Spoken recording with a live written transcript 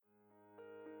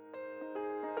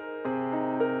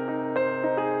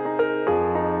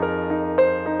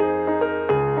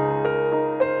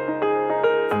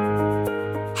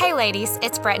ladies,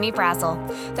 it's Brittany Brazel.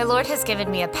 The Lord has given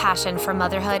me a passion for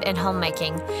motherhood and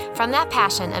homemaking. From that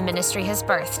passion, a ministry has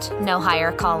birthed, No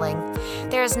Higher Calling.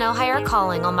 There is no higher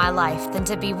calling on my life than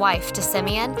to be wife to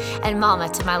Simeon and mama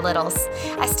to my littles.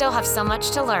 I still have so much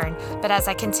to learn, but as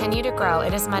I continue to grow,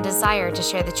 it is my desire to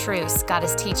share the truths God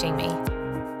is teaching me.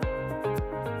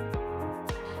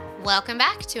 Welcome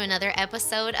back to another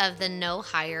episode of the No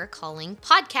Higher Calling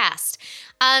podcast.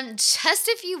 Just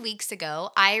a few weeks ago,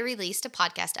 I released a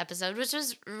podcast episode, which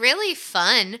was really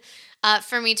fun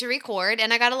for me to record,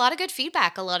 and I got a lot of good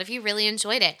feedback. A lot of you really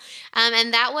enjoyed it.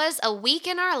 And that was A Week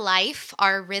in Our Life,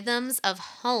 Our Rhythms of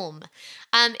Home.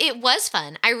 It was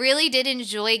fun. I really did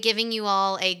enjoy giving you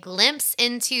all a glimpse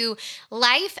into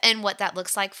life and what that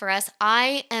looks like for us.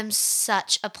 I am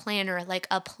such a planner, like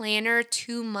a planner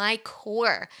to my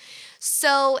core.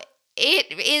 So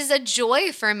it is a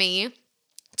joy for me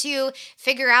to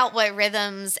figure out what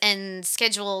rhythms and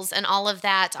schedules and all of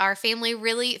that our family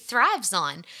really thrives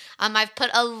on. I've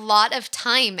put a lot of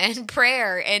time and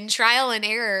prayer and trial and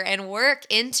error and work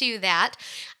into that.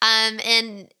 And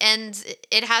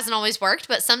it hasn't always worked,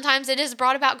 but sometimes it has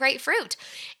brought about great fruit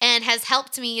and has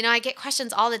helped me. You know, I get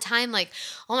questions all the time like,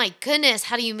 oh my goodness,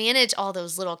 how do you manage all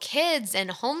those little kids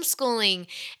and homeschooling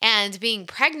and being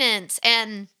pregnant?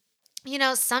 And, you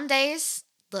know, some days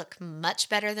look much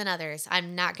better than others.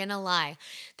 I'm not going to lie.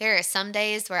 There are some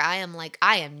days where I am like,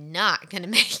 I am not going to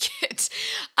make it.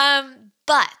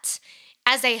 But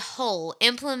as a whole,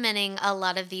 implementing a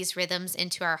lot of these rhythms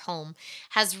into our home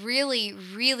has really,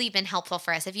 really been helpful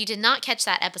for us. If you did not catch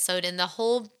that episode in the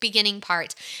whole beginning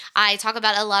part, I talk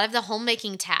about a lot of the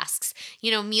homemaking tasks, you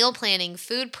know, meal planning,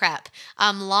 food prep,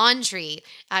 laundry,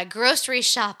 grocery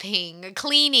shopping,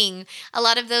 cleaning, a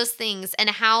lot of those things,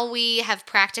 and how we have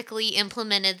practically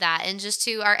implemented that and just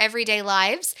to our everyday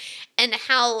lives, and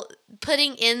how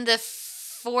putting in the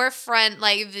forefront,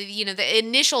 like, you know, the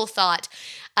initial thought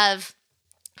of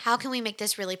how can we make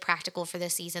this really practical for the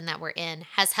season that we're in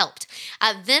has helped.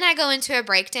 Then I go into a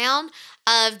breakdown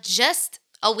of just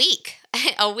a week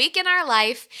in our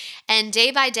life and day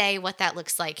by day what that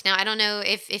looks like. Now, I don't know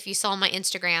if you saw my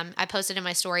Instagram, I posted in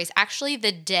my stories, actually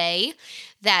the day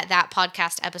that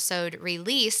podcast episode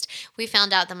released, we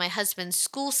found out that my husband's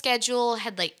school schedule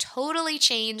had like totally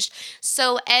changed.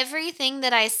 So everything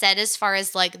that I said as far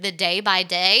as like the day by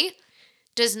day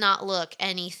does not look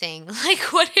anything like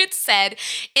what it said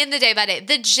in the day by day.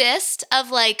 The gist of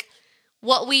like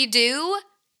what we do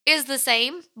is the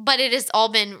same, but it has all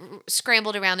been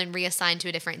scrambled around and reassigned to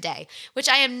a different day, which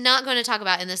I am not going to talk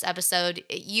about in this episode.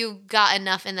 You got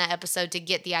enough in that episode to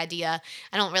get the idea.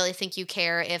 I don't really think you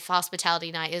care if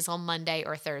hospitality night is on Monday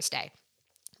or Thursday.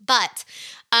 But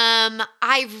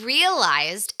I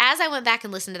realized as I went back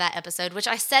and listened to that episode, which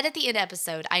I said at the end of the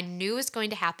episode, I knew was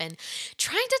going to happen,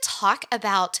 trying to talk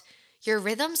about your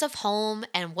rhythms of home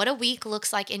and what a week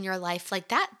looks like in your life, like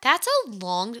that's a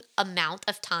long amount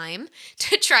of time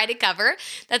to try to cover.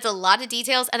 That's a lot of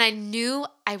details, and I knew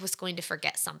I was going to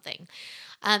forget something.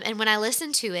 And when I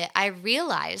listened to it, I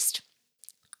realized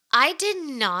I did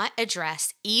not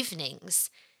address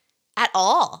evenings at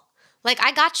all. Like,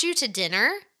 I got you to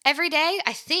dinner every day,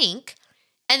 I think,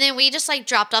 and then we just like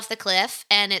dropped off the cliff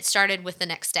and it started with the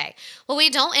next day. Well, we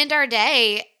don't end our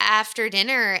day after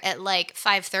dinner at like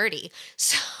 5:30.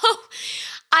 So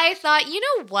I thought, you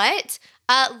know what?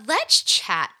 Let's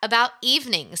chat about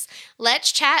evenings.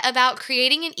 Let's chat about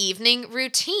creating an evening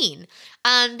routine.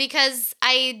 Because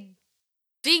I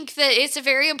think that it's a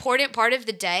very important part of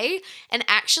the day, and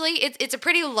actually it's a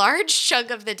pretty large chunk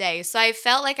of the day. So I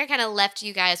felt like I kind of left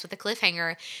you guys with a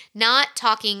cliffhanger, not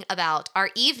talking about our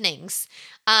evenings.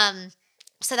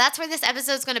 So that's where this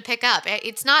episode is going to pick up.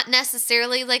 It's not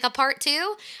necessarily like a part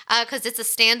two, because it's a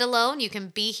standalone. You can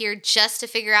be here just to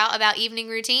figure out about evening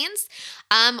routines,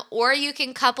 or you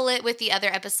can couple it with the other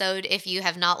episode. If you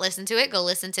have not listened to it, go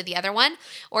listen to the other one.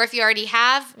 Or if you already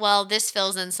have, well, this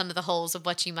fills in some of the holes of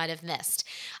what you might have missed.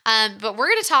 But we're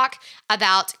going to talk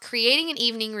about creating an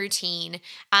evening routine,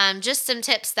 just some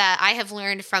tips that I have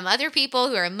learned from other people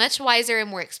who are much wiser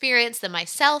and more experienced than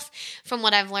myself, from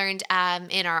what I've learned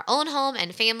in our own home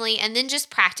and family, and then just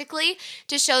practically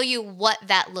to show you what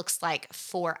that looks like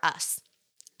for us.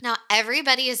 Now,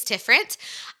 everybody is different,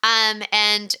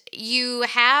 and you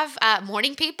have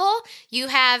morning people, you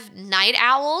have night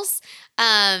owls,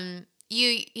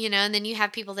 you know, and then you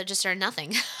have people that just are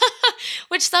nothing.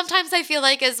 which sometimes I feel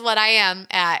like is what I am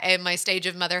at in my stage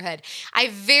of motherhood. I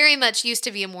very much used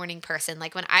to be a morning person.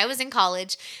 Like when I was in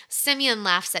college, Simeon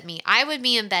laughs at me. I would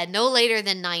be in bed no later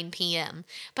than 9 p.m.,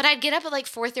 but I'd get up at like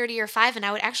 4:30 or 5 and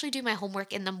I would actually do my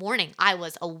homework in the morning. I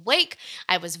was awake.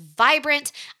 I was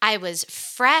vibrant. I was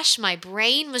fresh. My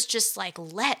brain was just like,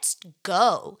 let's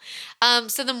go.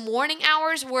 So the morning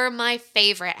hours were my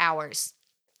favorite hours.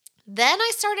 Then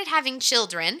I started having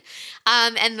children,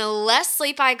 and the less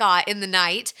sleep I got in the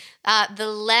night, the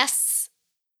less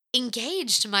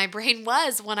engaged my brain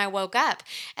was when I woke up.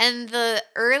 And the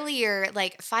earlier,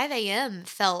 like 5 a.m.,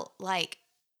 felt like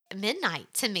midnight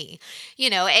to me.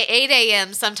 8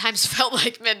 a.m. sometimes felt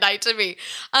like midnight to me.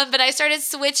 But I started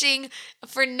switching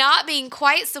for not being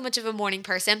quite so much of a morning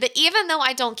person. But even though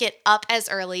I don't get up as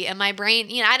early and my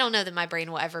brain, I don't know that my brain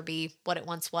will ever be what it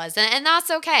once was. And that's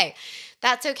okay.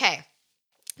 That's okay.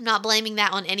 I'm not blaming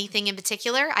that on anything in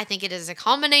particular. I think it is a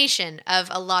combination of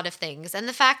a lot of things. And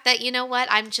the fact that, you know what,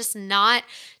 I'm just not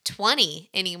 20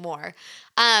 anymore.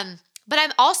 But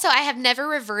I have never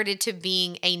reverted to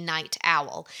being a night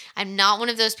owl. I'm not one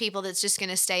of those people that's just going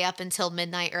to stay up until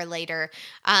midnight or later.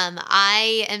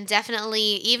 I am definitely,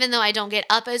 even though I don't get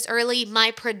up as early,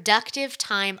 my productive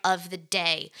time of the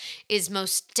day is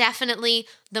most definitely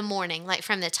the morning. Like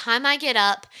from the time I get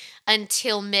up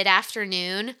until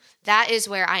mid-afternoon, that is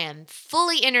where I am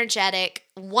fully energetic,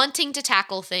 wanting to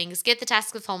tackle things, get the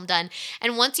task of home done.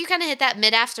 And once you kind of hit that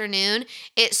mid-afternoon,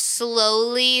 it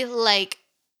slowly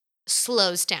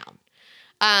slows down.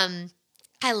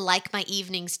 I like my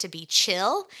evenings to be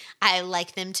chill. I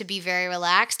like them to be very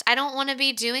relaxed. I don't want to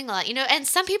be doing a lot, and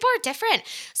some people are different.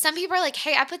 Some people are like,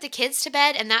 hey, I put the kids to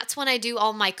bed and that's when I do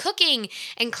all my cooking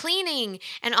and cleaning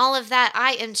and all of that.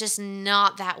 I am just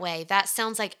not that way. That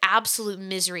sounds like absolute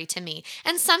misery to me.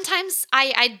 And sometimes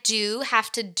I do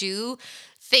have to do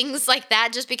things like that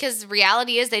just because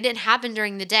reality is they didn't happen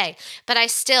during the day. But I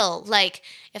still,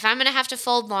 if I'm going to have to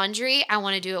fold laundry, I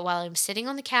want to do it while I'm sitting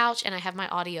on the couch and I have my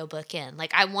audiobook in.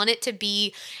 I want it to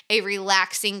be a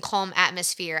relaxing, calm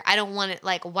atmosphere. I don't want it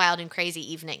wild and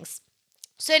crazy evenings.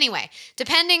 So anyway,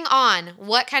 depending on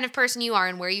what kind of person you are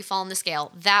and where you fall on the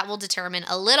scale, that will determine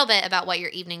a little bit about what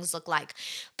your evenings look like.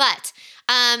 But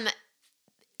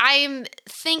I'm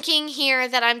thinking here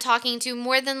that I'm talking to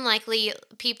more than likely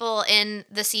people in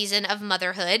the season of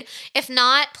motherhood. If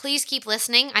not, please keep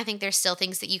listening. I think there's still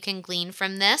things that you can glean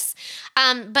from this.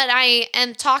 But I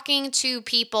am talking to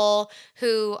people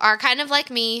who are kind of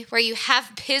like me, where you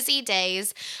have busy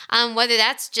days, whether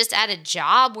that's just at a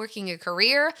job, working a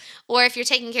career, or if you're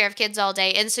taking care of kids all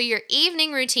day. And so your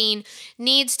evening routine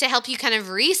needs to help you kind of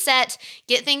reset,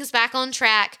 get things back on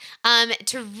track,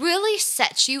 to really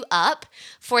set you up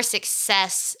for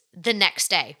success the next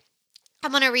day.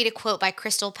 I'm going to read a quote by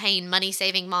Crystal Paine, Money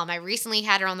Saving Mom. I recently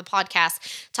had her on the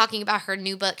podcast talking about her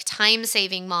new book, Time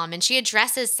Saving Mom, and she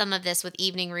addresses some of this with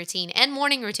evening routine and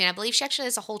morning routine. I believe she actually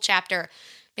has a whole chapter,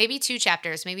 maybe 2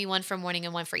 chapters, maybe one for morning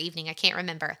and one for evening. I can't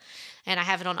remember. And I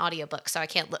have it on audiobook, so I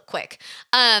can't look quick.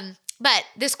 But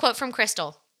this quote from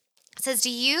Crystal says, do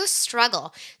you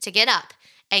struggle to get up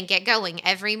and get going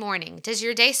every morning? Does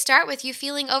your day start with you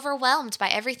feeling overwhelmed by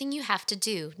everything you have to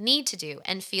do, need to do,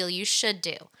 and feel you should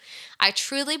do? I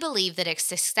truly believe that a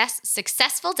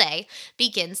successful day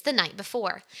begins the night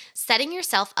before. Setting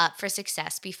yourself up for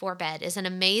success before bed is an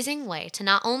amazing way to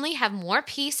not only have more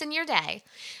peace in your day,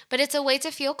 but it's a way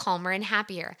to feel calmer and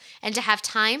happier and to have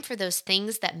time for those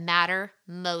things that matter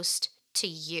most to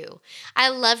you. I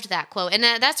loved that quote. And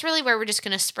that's really where we're just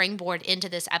going to springboard into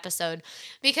this episode,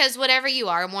 because whatever you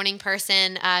are, a morning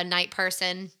person, a night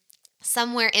person,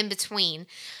 somewhere in between,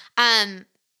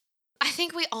 I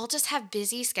think we all just have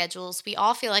busy schedules. We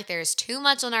all feel like there's too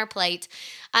much on our plate.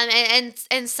 And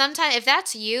sometimes, if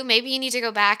that's you, maybe you need to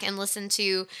go back and listen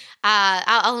to,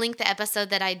 I'll link the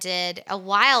episode that I did a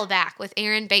while back with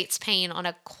Erin Bates Payne on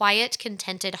A Quiet,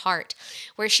 Contented Heart,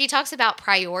 where she talks about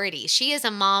priorities. She is a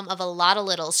mom of a lot of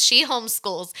littles. She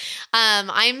homeschools.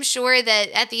 I'm sure that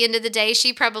at the end of the day,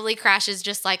 she probably crashes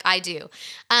just like I do.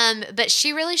 But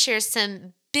she really shares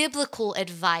some biblical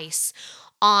advice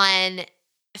on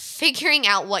figuring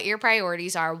out what your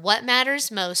priorities are, what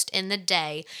matters most in the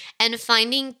day, and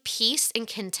finding peace and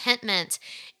contentment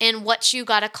in what you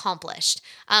got accomplished.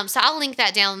 So I'll link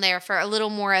that down there for a little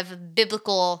more of a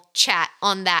biblical chat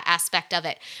on that aspect of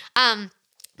it.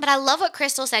 But I love what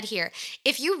Crystal said here.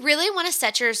 If you really want to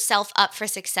set yourself up for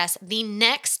success the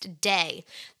next day,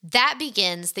 that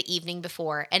begins the evening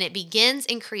before, and it begins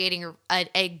in creating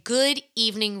a good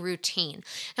evening routine.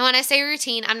 Now, when I say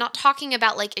routine, I'm not talking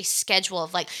about like a schedule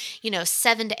of like,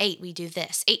 7 to 8, we do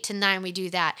this, 8 to 9, we do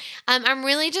that. I'm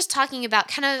really just talking about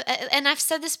kind of, and I've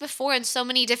said this before in so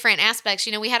many different aspects.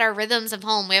 We had our rhythms of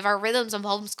home, we have our rhythms of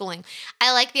homeschooling.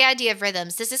 I like the idea of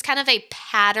rhythms. This is kind of a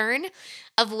pattern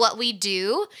of what we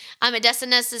do. It doesn't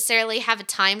necessarily have a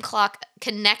time clock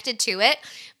connected to it,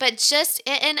 but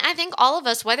and I think all of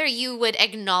us, whether you would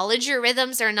acknowledge your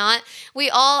rhythms or not, we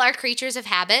all are creatures of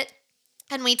habit.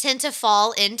 And we tend to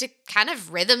fall into kind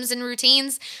of rhythms and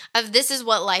routines of this is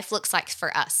what life looks like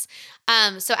for us.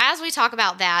 So as we talk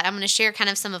about that, I'm going to share kind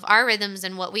of some of our rhythms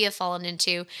and what we have fallen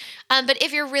into. But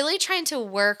if you're really trying to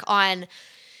work on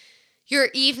your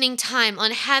evening time,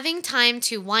 on having time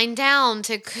to wind down,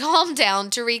 to calm down,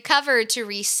 to recover, to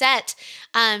reset.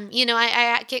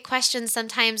 I get questions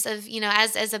sometimes of,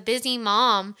 as a busy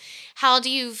mom, how do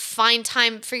you find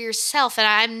time for yourself? And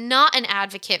I'm not an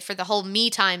advocate for the whole me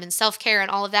time and self-care and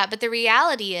all of that. But the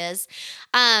reality is,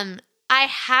 I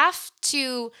have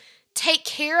to take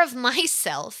care of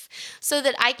myself so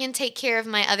that I can take care of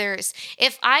my others.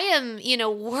 If I am,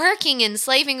 working and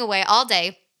slaving away all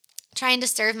day, trying to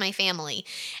serve my family.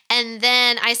 And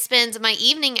then I spend my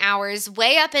evening hours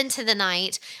way up into the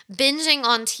night binging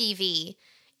on TV.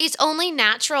 It's only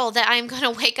natural that I'm going to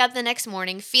wake up the next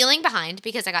morning feeling behind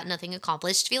because I got nothing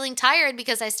accomplished, feeling tired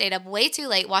because I stayed up way too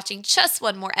late watching just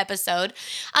one more episode.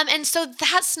 And so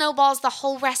that snowballs the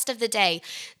whole rest of the day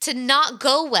to not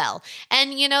go well.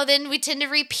 And, then we tend to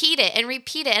repeat it.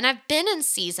 And I've been in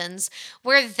seasons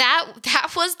where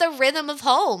that was the rhythm of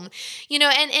home,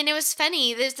 and it was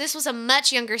funny. This was a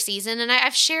much younger season. And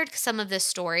I've shared some of this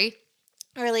story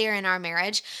earlier in our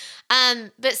marriage.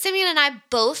 But Simeon and I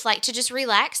both like to just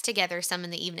relax together some in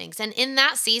the evenings. And in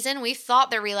that season, we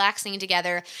thought that relaxing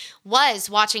together was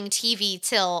watching TV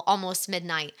till almost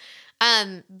midnight.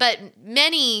 But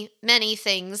many, many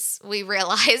things we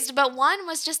realized, but one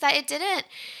was just that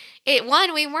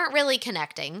we weren't really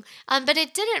connecting, but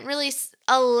it didn't really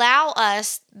allow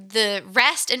us the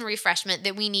rest and refreshment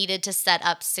that we needed to set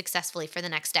up successfully for the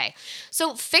next day.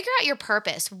 So figure out your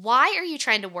purpose. Why are you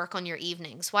trying to work on your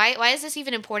evenings? Why is this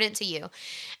even important to you?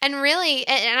 And really,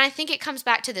 and I think it comes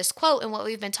back to this quote and what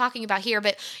we've been talking about here,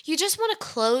 but you just want to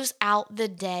close out the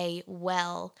day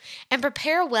well and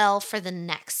prepare well for the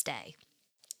next day.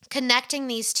 Connecting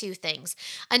these two things,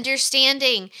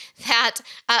 understanding that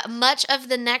much of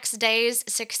the next day's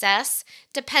success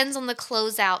depends on the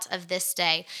closeout of this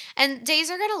day. And days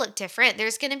are going to look different.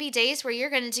 There's going to be days where you're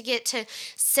going to get to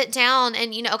sit down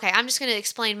and, I'm just going to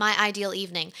explain my ideal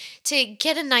evening, to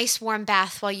get a nice warm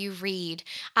bath while you read,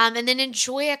 and then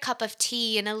enjoy a cup of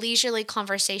tea and a leisurely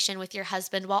conversation with your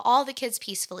husband while all the kids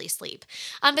peacefully sleep.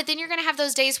 But then you're going to have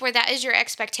those days where that is your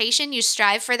expectation. You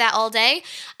strive for that all day.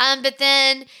 But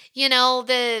then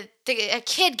a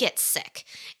kid gets sick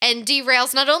and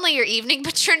derails not only your evening,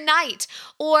 but your night.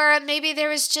 Or maybe there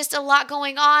was just a lot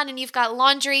going on and you've got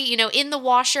laundry, in the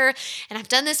washer. And I've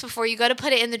done this before. You go to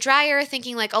put it in the dryer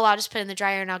thinking like, oh, I'll just put it in the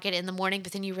dryer and I'll get it in the morning.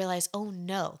 But then you realize, oh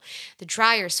no, the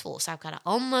dryer's full. So I've got to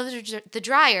unload the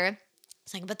dryer.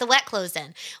 So I can put the wet clothes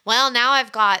in. Well, now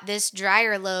I've got this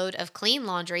dryer load of clean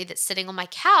laundry that's sitting on my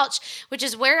couch, which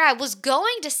is where I was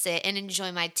going to sit and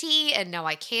enjoy my tea, and no,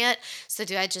 I can't. So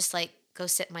do I just go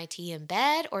sit my tea in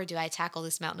bed, or do I tackle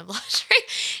this mountain of laundry?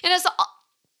 So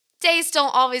days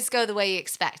don't always go the way you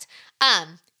expect.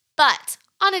 But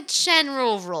on a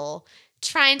general rule,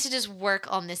 trying to just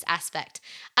work on this aspect.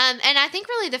 And I think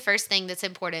really the first thing that's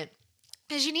important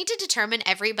is you need to determine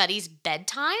everybody's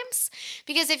bedtimes,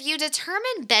 because if you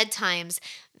determine bedtimes,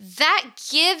 that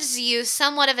gives you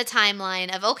somewhat of a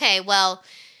timeline of, okay, well,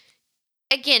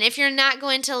 again, if you're not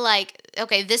going to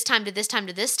this time to this time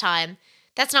to this time,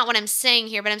 that's not what I'm saying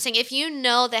here, but I'm saying if you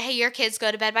know that, hey, your kids go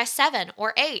to bed by 7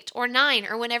 or 8 or 9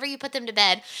 or whenever you put them to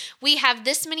bed, we have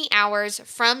this many hours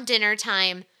from dinner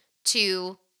time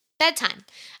to bedtime.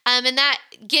 And that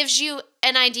gives you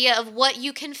an idea of what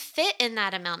you can fit in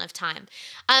that amount of time.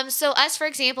 So us, for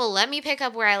example, let me pick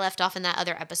up where I left off in that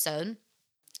other episode.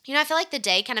 I feel like the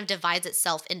day kind of divides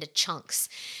itself into chunks.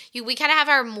 We kind of have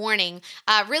our morning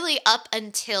really up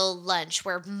until lunch,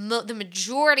 where the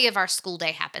majority of our school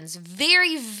day happens.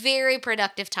 Very, very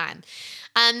productive time.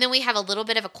 Then we have a little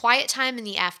bit of a quiet time in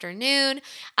the afternoon.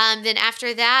 Then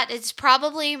after that, it's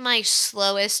probably my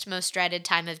slowest, most dreaded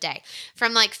time of day.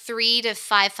 From 3 to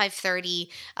 5:30,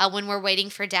 when we're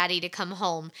waiting for Daddy to come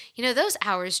home. Those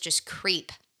hours just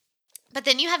creep. But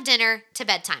then you have dinner to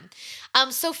bedtime.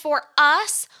 So for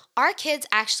us, our kids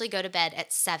actually go to bed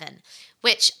at 7,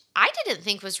 which I didn't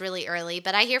think was really early,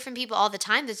 but I hear from people all the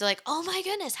time that they're like, oh my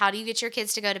goodness, how do you get your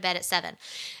kids to go to bed at 7?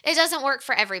 It doesn't work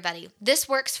for everybody. This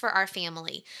works for our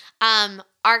family.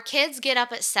 Our kids get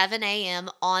up at 7 a.m.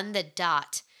 on the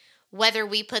dot, whether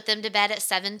we put them to bed at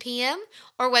 7 p.m.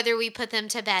 or whether we put them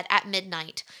to bed at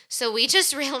midnight. So we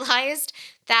just realized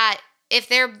that if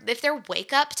their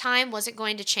wake up time wasn't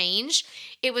going to change,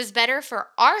 it was better for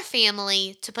our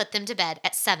family to put them to bed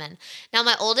at 7. Now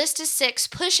my oldest is 6,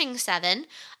 pushing 7.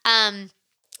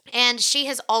 And she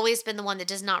has always been the one that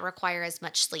does not require as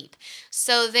much sleep.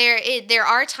 So there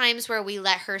are times where we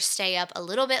let her stay up a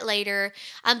little bit later,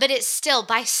 but it's still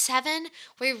by 7,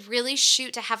 we really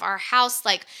shoot to have our house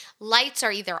like lights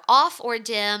are either off or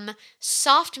dim,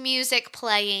 soft music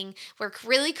playing. We're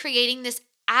really creating this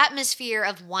atmosphere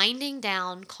of winding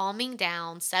down, calming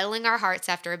down, settling our hearts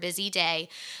after a busy day.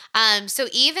 So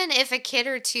even if a kid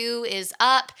or two is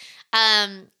up,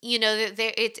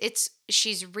 it's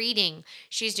she's reading,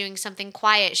 she's doing something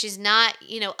quiet. She's not,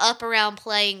 up around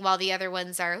playing while the other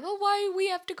ones are, oh, why do we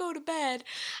have to go to bed?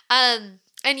 And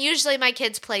usually my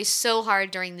kids play so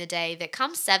hard during the day that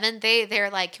come 7, they're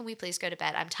like, can we please go to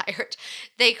bed? I'm tired.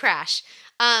 They crash.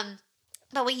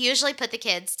 But we usually put the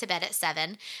kids to bed at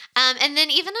 7. And then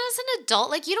even as an adult,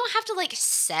 like you don't have to like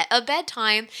set a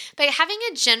bedtime, but having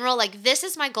a general, like this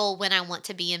is my goal when I want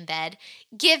to be in bed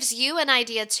gives you an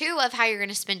idea too of how you're going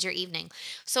to spend your evening.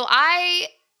 So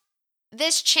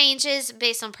this changes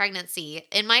based on pregnancy.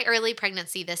 In my early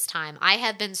pregnancy this time, I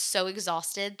have been so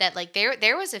exhausted that like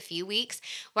there was a few weeks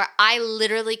where I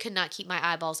literally could not keep my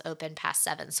eyeballs open past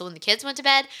 7. So when the kids went to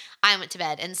bed, I went to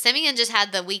bed. And Simeon just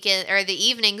had the weekend or the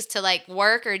evenings to like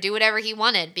work or do whatever he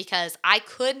wanted because I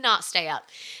could not stay up.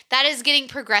 That is getting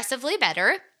progressively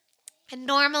better. And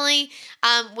normally,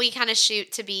 we kind of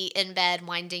shoot to be in bed,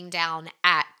 winding down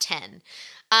at 10.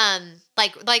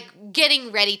 Like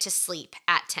getting ready to sleep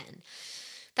at 10.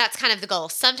 That's kind of the goal.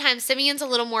 Sometimes Simeon's a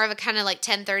little more of a kind of like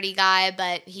 10:30 guy,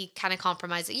 but he kind of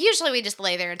compromises. Usually we just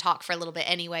lay there and talk for a little bit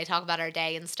anyway, talk about our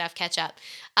day and stuff, catch up.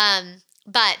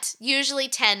 But usually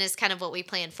 10 is kind of what we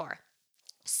plan for.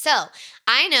 So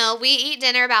I know we eat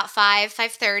dinner about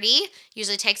 5:30.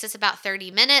 Usually takes us about 30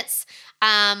 minutes.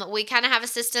 We kind of have a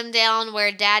system down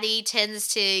where Daddy tends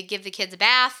to give the kids a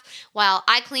bath while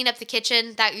I clean up the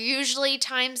kitchen. That usually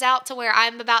times out to where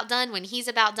I'm about done when he's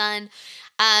about done.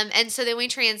 And so then we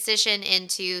transition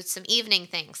into some evening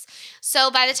things.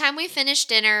 So by the time we finish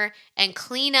dinner and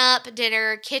clean up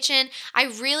dinner, kitchen, I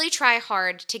really try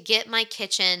hard to get my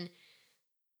kitchen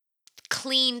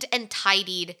cleaned and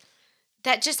tidied.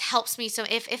 That just helps me. So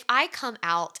if I come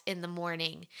out in the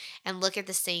morning and look at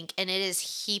the sink and it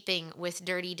is heaping with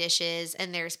dirty dishes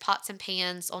and there's pots and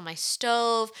pans on my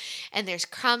stove and there's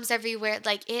crumbs everywhere,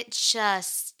 like it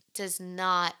just does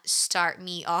not start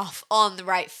me off on the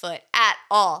right foot at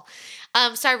all.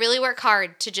 So I really work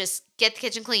hard to just get the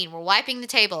kitchen clean. We're wiping the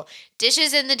table,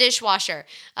 dishes in the dishwasher,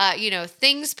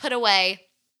 things put away,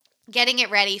 getting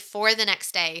it ready for the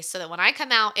next day so that when I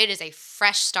come out, it is a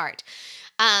fresh start.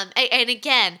 And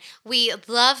again, we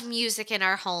love music in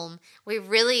our home. We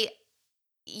really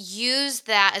use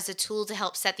that as a tool to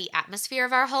help set the atmosphere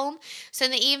of our home. So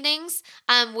in the evenings,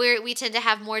 we tend to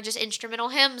have more just instrumental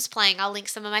hymns playing. I'll link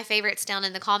some of my favorites down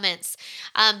in the comments.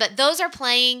 But those are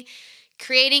playing,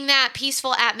 creating that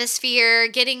peaceful atmosphere,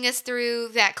 getting us through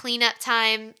that cleanup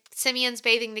time. Simeon's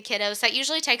bathing the kiddos. That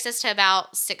usually takes us to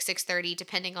about 6:30,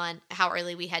 depending on how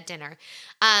early we had dinner.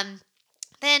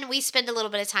 Then we spend a little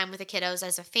bit of time with the kiddos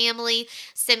as a family.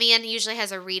 Simeon usually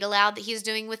has a read aloud that he's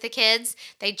doing with the kids.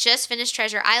 They just finished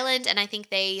Treasure Island, and I think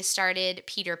they started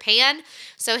Peter Pan.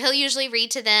 So he'll usually read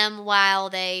to them while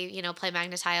they, play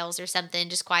Magna-Tiles or something,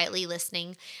 just quietly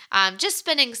listening, just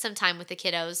spending some time with the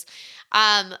kiddos.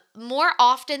 More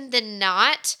often than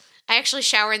not, I actually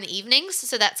shower in the evenings,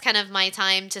 so that's kind of my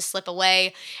time to slip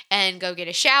away and go get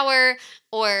a shower,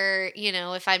 or,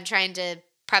 if I'm trying to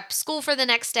prep school for the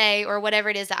next day or whatever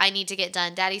it is that I need to get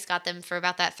done. Daddy's got them for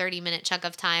about that 30-minute chunk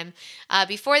of time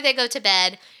before they go to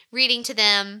bed, reading to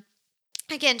them.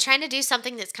 Again, trying to do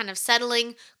something that's kind of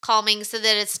settling, calming, so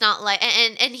that it's not like,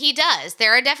 and he does.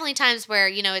 There are definitely times where,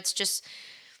 it's just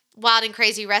wild and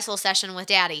crazy wrestle session with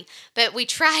Daddy, but we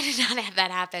try to not have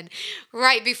that happen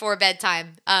right before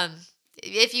bedtime.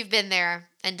 If you've been there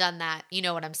and done that, you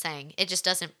know what I'm saying. It just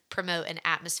doesn't promote an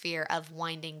atmosphere of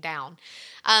winding down.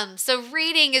 So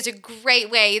reading is a great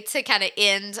way to kind of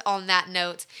end on that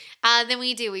note. Then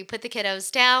we put the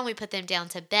kiddos down, we put them down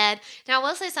to bed. Now I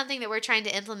will say something that we're trying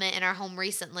to implement in our home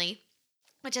recently,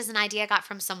 which is an idea I got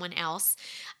from someone else,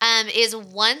 is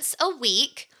once a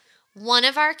week one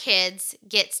of our kids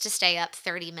gets to stay up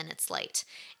 30 minutes late.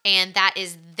 And that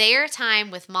is their time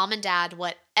with mom and dad,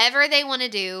 whatever they want to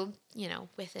do,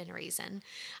 within reason.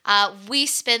 We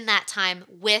spend that time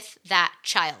with that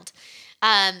child.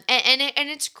 And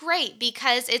it's great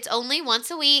because it's only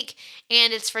once a week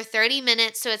and it's for 30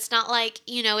 minutes. So it's not like,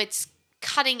 it's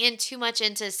cutting in too much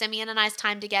into Simeon and I's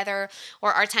time together,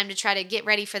 or our time to try to get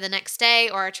ready for the next day,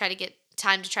 or try to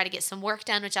get some work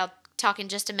done, which I'll talk in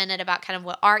just a minute about kind of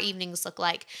what our evenings look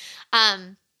like.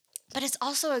 But it's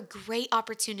also a great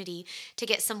opportunity to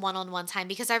get some one-on-one time,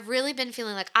 because I've really been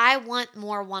feeling like I want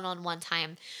more one-on-one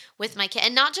time with my kid.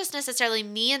 And not just necessarily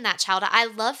me and that child. I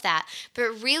love that.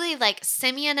 But really, like,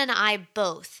 Simeon and I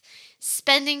both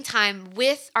spending time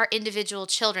with our individual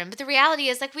children. But the reality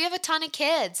is, like, we have a ton of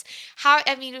kids. What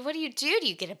do you do? Do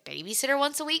you get a babysitter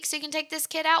once a week so you can take this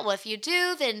kid out? Well, if you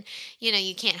do, then,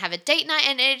 you can't have a date night,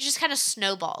 and it just kind of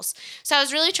snowballs. So I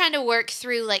was really trying to work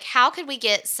through, like, how could we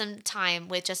get some time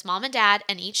with just mom and dad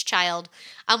and each child,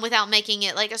 without making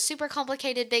it like a super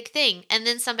complicated big thing. And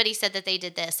then somebody said that they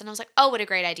did this, and I was like, oh, what a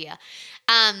great idea.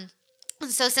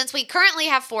 So since we currently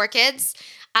have 4 kids,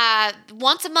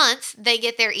 once a month they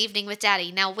get their evening with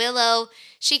daddy. Now Willow,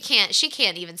 she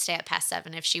can't even stay up past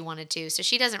 7 if she wanted to. So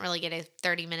she doesn't really get a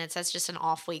 30 minutes. That's just an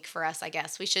off week for us, I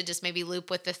guess. We should just maybe loop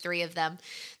with the 3 of them,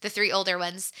 the 3 older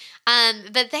ones.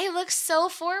 But they look so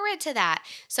forward to that.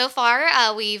 So far,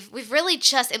 we've really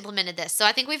just implemented this. So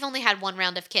I think we've only had 1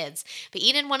 round of kids. But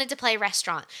Eden wanted to play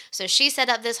restaurant. So she set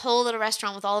up this whole little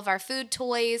restaurant with all of our food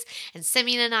toys, and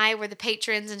Simeon and I were the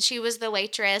patrons and she was the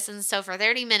waitress. And so for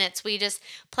 30 minutes, we just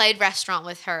played restaurant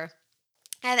with her.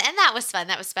 And that was fun.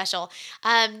 That was special.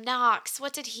 Knox,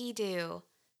 what did he do?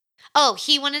 Oh,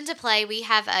 he wanted to play. We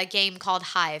have a game called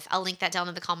Hive. I'll link that down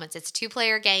in the comments. It's a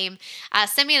 2-player game.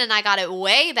 Simeon and I got it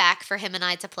way back for him and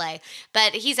I to play,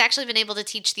 but he's actually been able to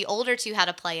teach the older 2 how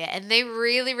to play it, and they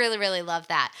really, really, really love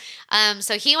that.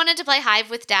 So he wanted to play Hive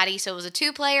with Daddy, so it was a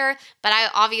 2-player, but I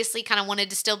obviously kind of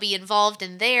wanted to still be involved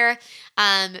in there,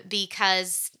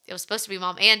 because it was supposed to be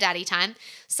mom and daddy time.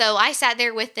 So I sat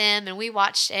there with them and we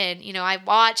watched, and I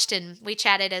watched and we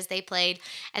chatted as they played.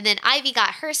 And then Ivy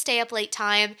got her stay up late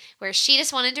time where she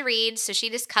just wanted to read. So she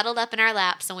just cuddled up in our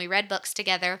laps and we read books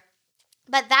together.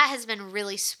 But that has been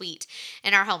really sweet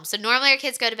in our home. So normally our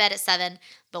kids go to bed at 7,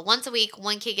 but once a week,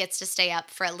 one kid gets to stay up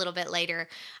for a little bit later.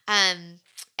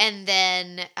 And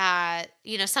then,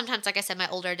 sometimes, like I said, my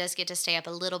older does get to stay up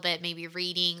a little bit, maybe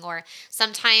reading, or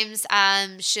sometimes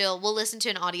we'll listen to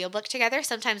an audiobook together.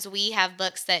 Sometimes we have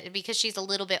books that, because she's a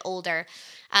little bit older,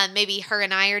 maybe her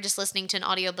and I are just listening to an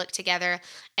audiobook together.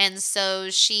 And so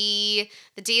the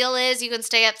deal is you can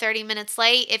stay up 30 minutes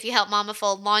late if you help mama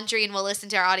fold laundry, and we'll listen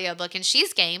to our audiobook. And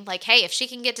she's game. Like, hey, if she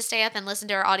can get to stay up and listen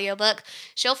to her audiobook,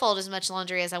 she'll fold as much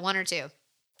laundry as I want her to.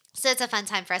 So it's a fun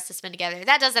time for us to spend together.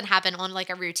 That doesn't happen on like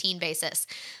a routine basis,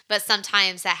 but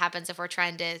sometimes that happens if we're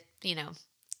trying to,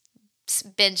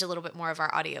 binge a little bit more of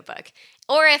our audiobook,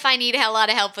 or if I need a lot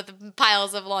of help with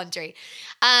piles of laundry.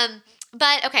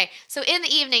 But okay, so in the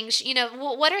evenings,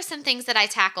 what are some things that I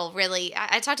tackle really?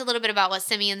 I talked a little bit about what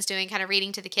Simeon's doing, kind of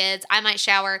reading to the kids. I might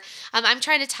shower. I'm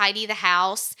trying to tidy the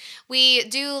house. We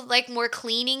do like more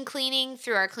cleaning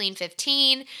through our Clean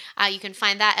 15. You can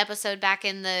find that episode back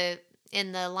in the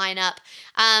lineup.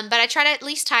 But I try to at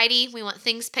least tidy. We want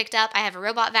things picked up. I have a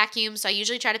robot vacuum, so I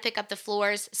usually try to pick up the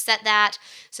floors, set that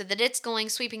so that it's going,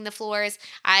 sweeping the floors.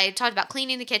 I talked about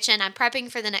cleaning the kitchen. I'm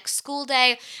prepping for the next school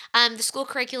day. The school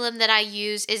curriculum that I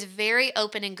use is very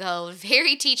open and go,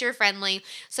 very teacher friendly.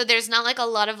 So there's not like a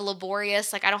lot of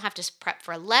laborious, like I don't have to prep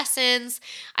for lessons.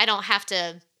 I don't have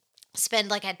to spend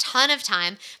like a ton of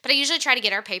time, but I usually try to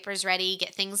get our papers ready,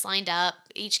 get things lined up.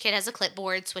 Each kid has a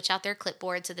clipboard, switch out their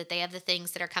clipboard so that they have the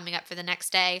things that are coming up for the next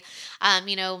day.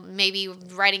 Maybe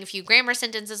writing a few grammar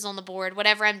sentences on the board,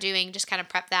 whatever I'm doing, just kind of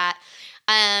prep that.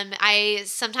 I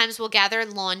sometimes will gather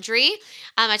laundry.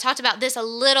 I talked about this a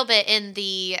little bit in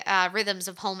the Rhythms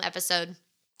of Home episode.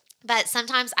 But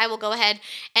sometimes I will go ahead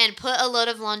and put a load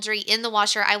of laundry in the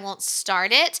washer. I won't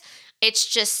start it. It's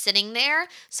just sitting there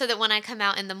so that when I come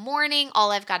out in the morning, all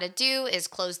I've got to do is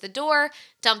close the door,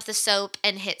 dump the soap,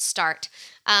 and hit start.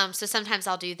 So sometimes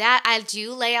I'll do that. I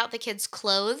do lay out the kids'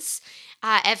 clothes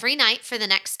every night for the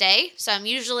next day. So I'm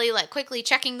usually like quickly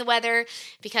checking the weather,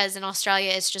 because in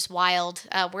Australia it's just wild.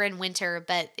 We're in winter,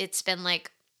 but it's been like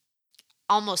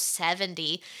almost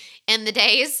 70 in the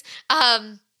days.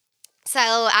 So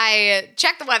I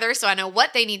check the weather so I know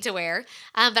what they need to wear.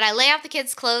 But I lay out the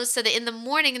kids' clothes so that in the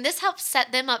morning, and this helps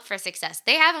set them up for success.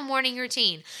 They have a morning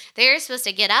routine. They're supposed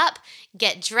to get up,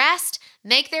 get dressed,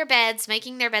 make their beds.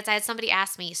 Making their beds, I had somebody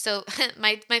ask me. So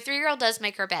my 3-year-old does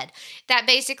make her bed. That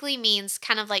basically means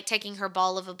kind of like taking her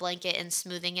ball of a blanket and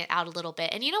smoothing it out a little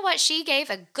bit. And you know what? She gave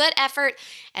a good effort,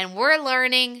 and we're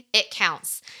learning it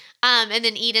counts. And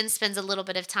then Eden spends a little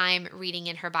bit of time reading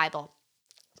in her Bible.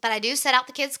 But I do set out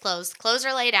the kids' clothes. Clothes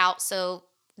are laid out, so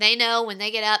they know when they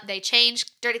get up, they change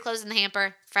dirty clothes in the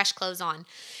hamper, fresh clothes on.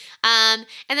 And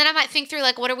then I might think through,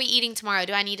 like, what are we eating tomorrow?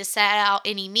 Do I need to set out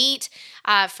any meat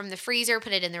from the freezer,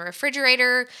 put it in the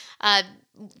refrigerator?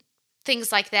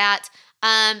 Things like that.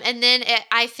 And then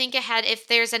I think ahead, if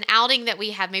there's an outing that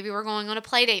we have, maybe we're going on a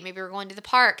play date, maybe we're going to the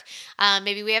park,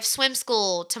 maybe we have swim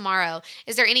school tomorrow.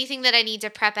 Is there anything that I need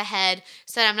to prep ahead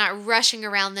so that I'm not rushing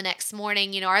around the next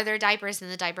morning? You know, are there diapers in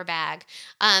the diaper bag?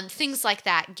 Things like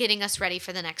that, getting us ready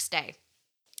for the next day.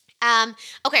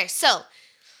 Okay, so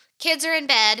kids are in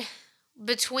bed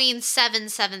between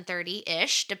 7:30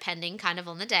 ish, depending kind of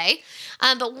on the day.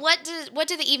 But what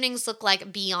do the evenings look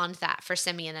like beyond that for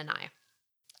Simeon and I?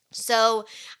 So,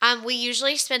 we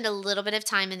usually spend a little bit of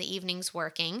time in the evenings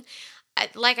working.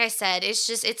 Like I said,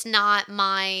 it's not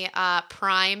my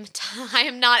prime time. I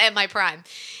am not at my prime.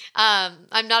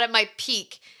 I'm not at my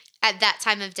peak at that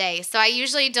time of day. So I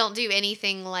usually don't do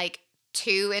anything like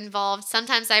too involved.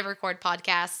 Sometimes I record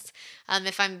podcasts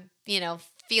if I'm,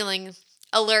 feeling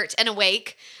alert and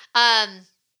awake.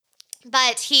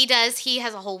 But he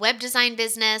has a whole web design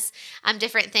business,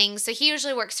 different things. So he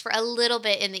usually works for a little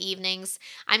bit in the evenings.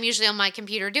 I'm usually on my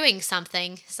computer doing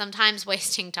something, sometimes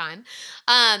wasting time.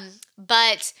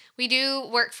 But we do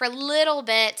work for a little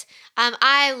bit.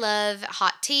 I love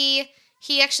hot tea.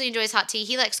 He actually enjoys hot tea.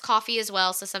 He likes coffee as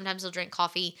well, so sometimes he'll drink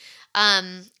coffee.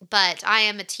 But I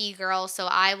am a tea girl, so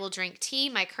I will drink tea.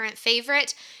 My current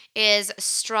favorite is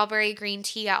strawberry green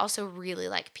tea. I also really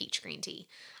like peach green tea.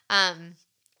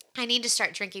 I need to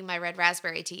start drinking my red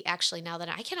raspberry tea actually now that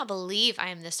I cannot believe I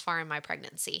am this far in my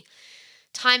pregnancy.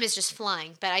 Time is just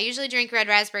flying, but I usually drink red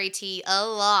raspberry tea a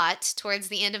lot towards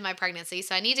the end of my pregnancy,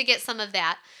 so I need to get some of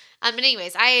that. But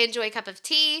anyways, I enjoy a cup of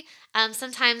tea.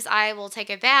 Sometimes I will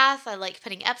take a bath. I like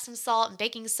putting Epsom salt and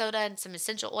baking soda and some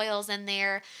essential oils in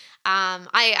there.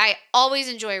 I always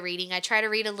enjoy reading. I try to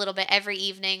read a little bit every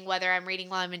evening, whether I'm reading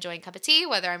while I'm enjoying a cup of tea,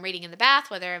 whether I'm reading in the bath,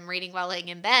 whether I'm reading while laying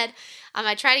in bed.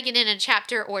 I try to get in a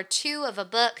chapter or two of a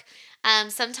book.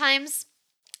 Sometimes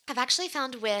I've actually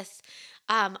found with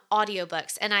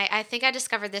audiobooks, and I think I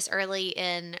discovered this early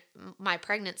in my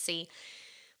pregnancy.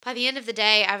 By the end of the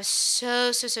day, I was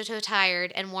so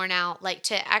tired and worn out. Like,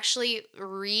 to actually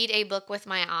read a book with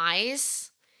my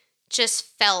eyes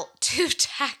just felt too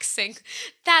taxing.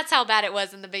 That's how bad it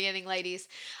was in the beginning, ladies.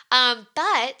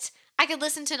 But I could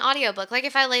listen to an audiobook. Like,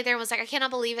 if I lay there and was like, I cannot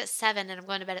believe it's 7 and I'm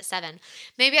going to bed at 7.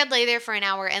 Maybe I'd lay there for an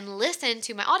hour and listen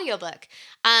to my audiobook.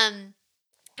 And,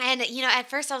 at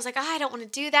first I was like, I don't want to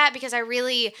do that because I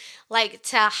really like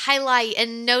to highlight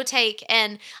and note take.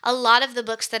 And a lot of the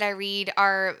books that I read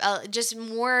are just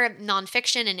more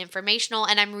nonfiction and informational.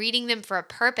 And I'm reading them for a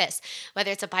purpose,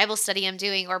 whether it's a Bible study I'm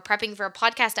doing or prepping for a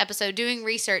podcast episode, doing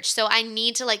research. So I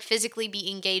need to physically be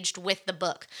engaged with the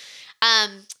book.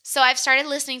 So I've started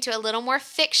listening to a little more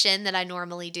fiction than I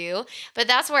normally do, but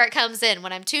that's where it comes in.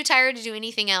 When I'm too tired to do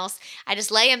anything else, I just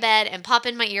lay in bed and pop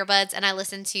in my earbuds and I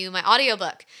listen to my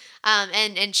audiobook,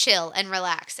 and chill and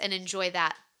relax and enjoy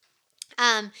that.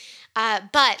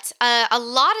 But a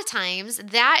lot of times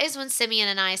that is when Simeon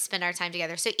and I spend our time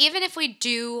together. So even if we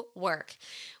do work,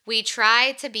 we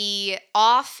try to be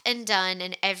off and done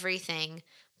and everything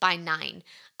by 9.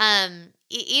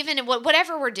 Even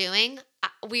whatever we're doing,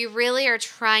 we really are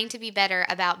trying to be better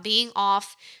about being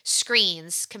off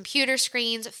screens, computer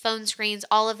screens, phone screens,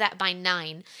 all of that by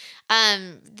 9.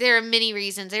 There are many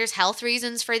reasons. There's health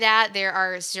reasons for that. There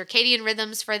are circadian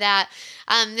rhythms for that.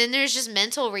 Then there's just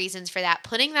mental reasons for that.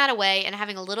 Putting that away and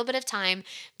having a little bit of time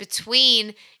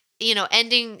between,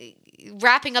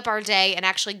 wrapping up our day and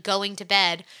actually going to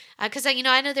bed. Because, I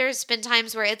know there's been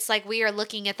times where it's like we are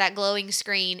looking at that glowing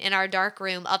screen in our dark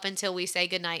room up until we say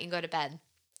goodnight and go to bed.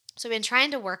 So I've been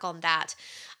trying to work on that.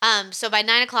 So by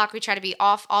 9 o'clock, we try to be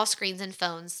off all screens and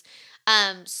phones.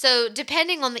 So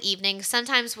depending on the evening,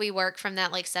 sometimes we work from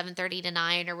that 7:30 to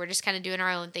 9, or we're just kind of doing our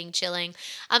own thing, chilling.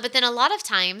 But then a lot of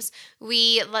times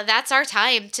that's our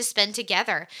time to spend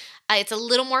together. It's a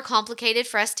little more complicated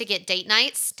for us to get date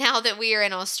nights now that we are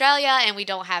in Australia and we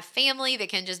don't have family that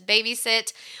can just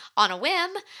babysit on a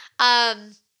whim.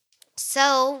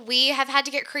 So we have had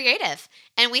to get creative,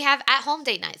 and we have at-home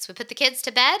date nights. We put the kids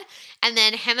to bed, and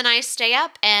then him and I stay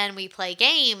up and we play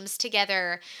games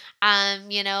together.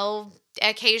 You know,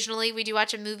 occasionally we do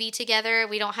watch a movie together.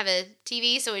 We don't have a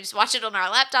TV, so we just watch it on our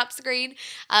laptop screen.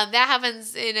 That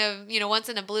happens in a once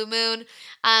in a blue moon.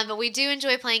 But we do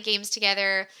enjoy playing games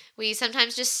together. We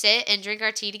sometimes just sit and drink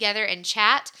our tea together and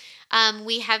chat.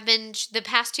 We have been the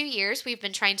past 2 years. We've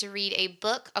been trying to read a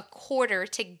book a quarter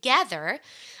together.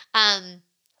 Um,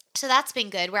 so that's been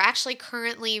good. We're actually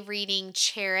currently reading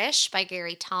Cherish by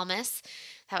Gary Thomas.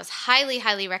 That was highly,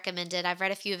 highly recommended. I've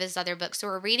read a few of his other books. So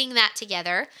we're reading that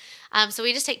together. So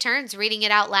we just take turns reading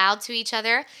it out loud to each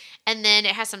other. And then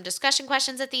it has some discussion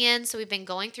questions at the end. So we've been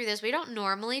going through this. We don't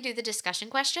normally do the discussion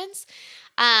questions.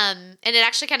 And it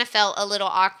actually kind of felt a little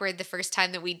awkward the first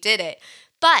time that we did it.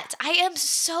 But I am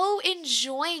so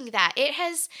enjoying that. It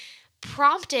has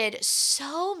prompted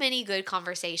so many good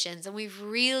conversations, and we've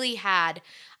really had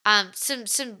some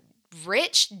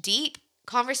rich, deep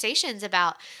conversations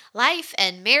about life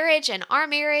and our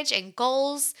marriage and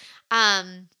goals.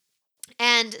 And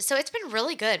so it's been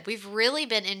really good. We've really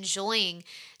been enjoying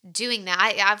doing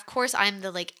that. Of course, I'm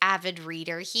the avid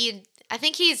reader. I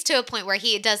think he's to a point where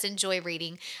he does enjoy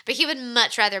reading, but he would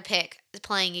much rather pick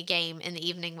playing a game in the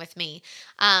evening with me.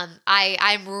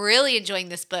 I'm really enjoying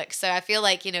this book, so I feel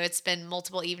like it's been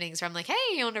multiple evenings where I'm like, hey,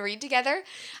 you want to read together?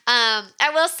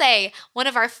 I will say one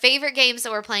of our favorite games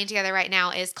that we're playing together right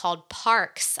now is called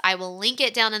Parks. I will link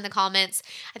it down in the comments.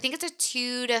 I think it's a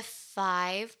 2 to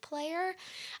 5 player.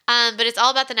 But it's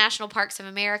all about the national parks of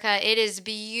America. It is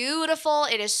beautiful.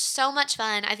 It is so much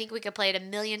fun. I think we could play it a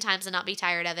million times and not be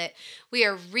tired of it. We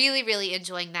are really, really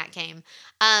enjoying that game.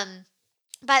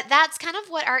 But that's kind of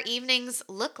what our evenings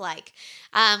look like.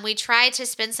 We try to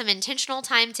spend some intentional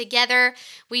time together.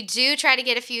 We do try to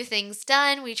get a few things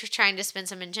done. We're trying to spend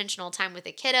some intentional time with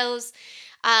the kiddos.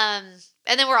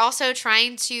 And then we're also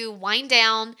trying to wind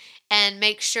down and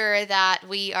make sure that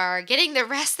we are getting the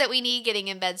rest that we need, getting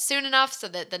in bed soon enough so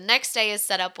that the next day is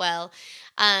set up well.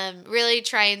 Really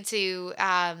trying to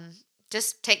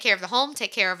just take care of the home,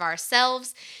 take care of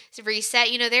ourselves, reset.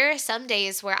 There are some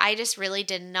days where I just really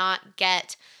did not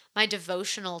get my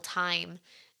devotional time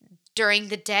during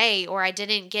the day, or I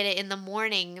didn't get it in the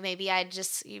morning. Maybe I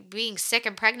just, being sick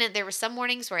and pregnant, there were some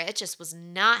mornings where it just was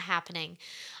not happening.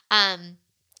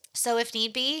 So if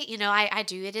need be, I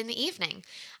do it in the evening.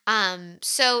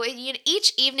 So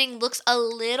each evening looks a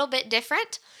little bit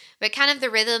different, but kind of the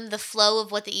rhythm, the flow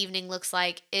of what the evening looks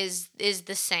like is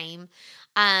the same.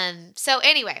 So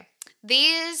anyway,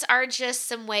 these are just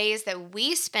some ways that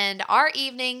we spend our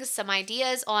evenings, some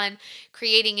ideas on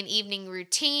creating an evening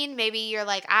routine. Maybe you're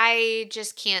like, I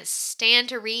just can't stand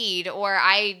to read, or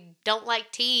I don't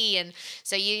like tea. And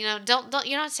so don't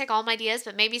you don't have to take all my ideas,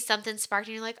 but maybe something sparked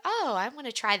and you're like, oh, I want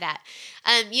to try that.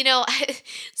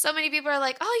 So many people are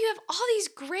like, oh, you have all these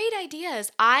great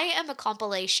ideas. I am a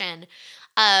compilation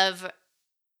of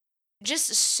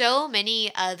just so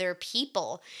many other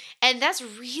people. And that's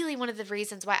really one of the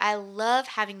reasons why I love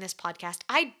having this podcast.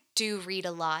 I do read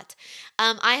a lot.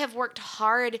 I have worked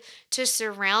hard to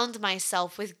surround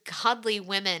myself with godly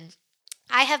women.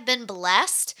 I have been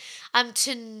blessed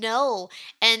to know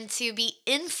and to be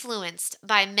influenced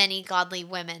by many godly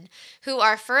women who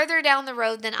are further down the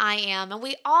road than I am. And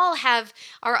we all have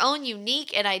our own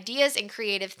unique and ideas and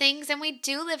creative things. And we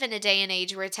do live in a day and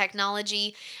age where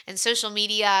technology and social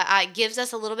media gives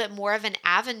us a little bit more of an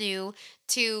avenue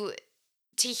to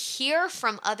hear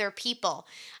from other people.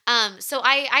 So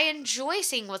I enjoy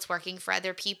seeing what's working for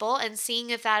other people and seeing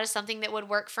if that is something that would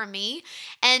work for me.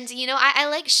 And, I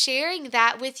like sharing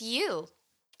that with you.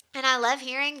 And I love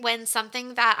hearing when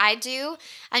something that I do,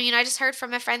 I just heard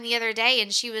from a friend the other day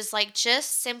and she was like,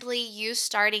 just simply you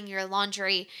starting your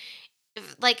laundry,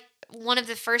 like one of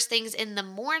the first things in the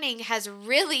morning has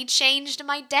really changed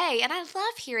my day. And I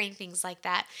love hearing things like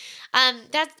that.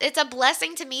 It's a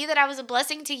blessing to me that I was a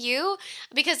blessing to you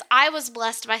because I was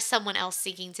blessed by someone else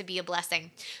seeking to be a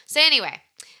blessing. So anyway,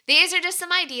 these are just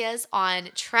some ideas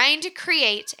on trying to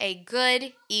create a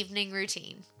good evening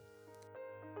routine.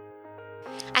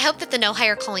 I hope that the No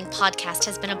Higher Calling podcast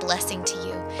has been a blessing to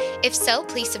you. If so,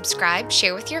 please subscribe,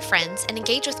 share with your friends, and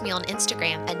engage with me on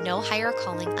Instagram at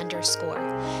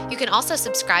 @NoHigherCalling_. You can also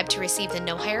subscribe to receive the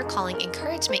No Higher Calling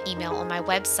encouragement email on my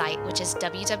website, which is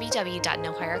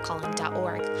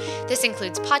www.nohighercalling.org. This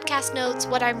includes podcast notes,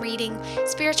 what I'm reading,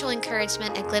 spiritual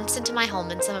encouragement, a glimpse into my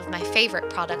home, and some of my favorite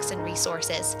products and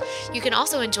resources. You can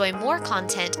also enjoy more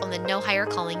content on the No Higher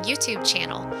Calling YouTube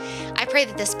channel. I pray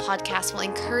that this podcast will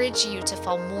encourage you to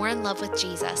fall more in love with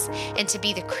Jesus and to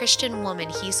be the Christian woman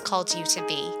He's called you to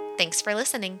be. Thanks for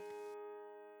listening.